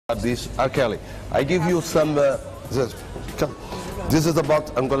This R.Kelly. I give you some. This is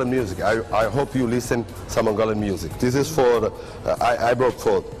about Angolan music. I hope you listen some Angolan music. This is for I brought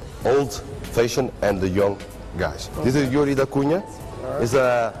for old, fashion, and the young guys. This is Yuri da Cunha. He's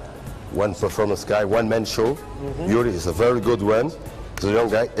a one performance guy, one man show. Yuri is a very good one. He's a young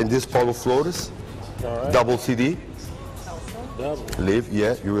guy. And this Paulo Flores, double CD. Live,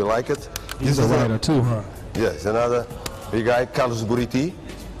 yeah, you will like it. He's a writer too, huh? Yes, another big guy, Carlos Buriti.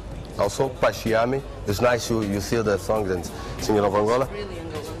 Also, Pachiami. It's nice you see the songs and singing of Angola. Really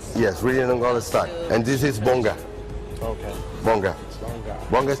Angolan. Yes, really an Angolan style. And this is Bonga. Okay. Bonga.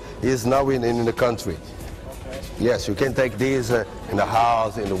 Bonga is now in the country. Okay. Yes, you can take these in the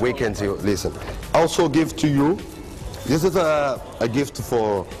house, in the weekends, you listen. Also give to you, this is a gift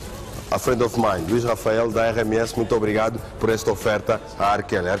for a friend of mine, Luís Rafael da RMS. Muito obrigado por esta oferta a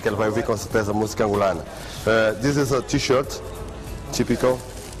R.Kelly. R.Kelly vai ouvir com certeza música angolana. This is a t-shirt, typical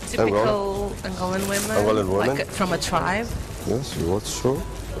Angolan women. Angolan women. Like from a tribe. Yes, you want to show?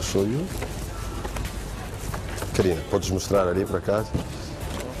 I'll show you. Karina, podes mostrar ali para cá?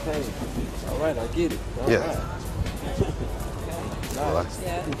 Okay. All right, I get it. All yeah. Right. All right.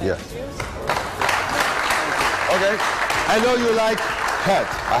 Yeah. Okay. I know you like hat.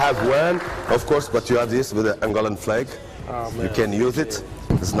 I have one, of course, but you have this with the Angolan flag. Oh, man. You can use it.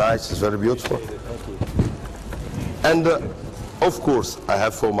 It's nice. It's very beautiful. Thank you. And of course, I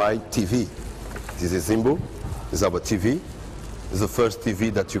have for my TV. This is Zimbando. This is our TV. It's the first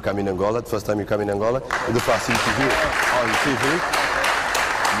TV that you come in Angola. First time you come in Angola. And the first TV on TV.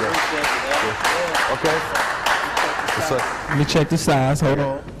 Yeah. Okay. Let me check the size. Hold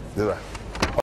on. Do that.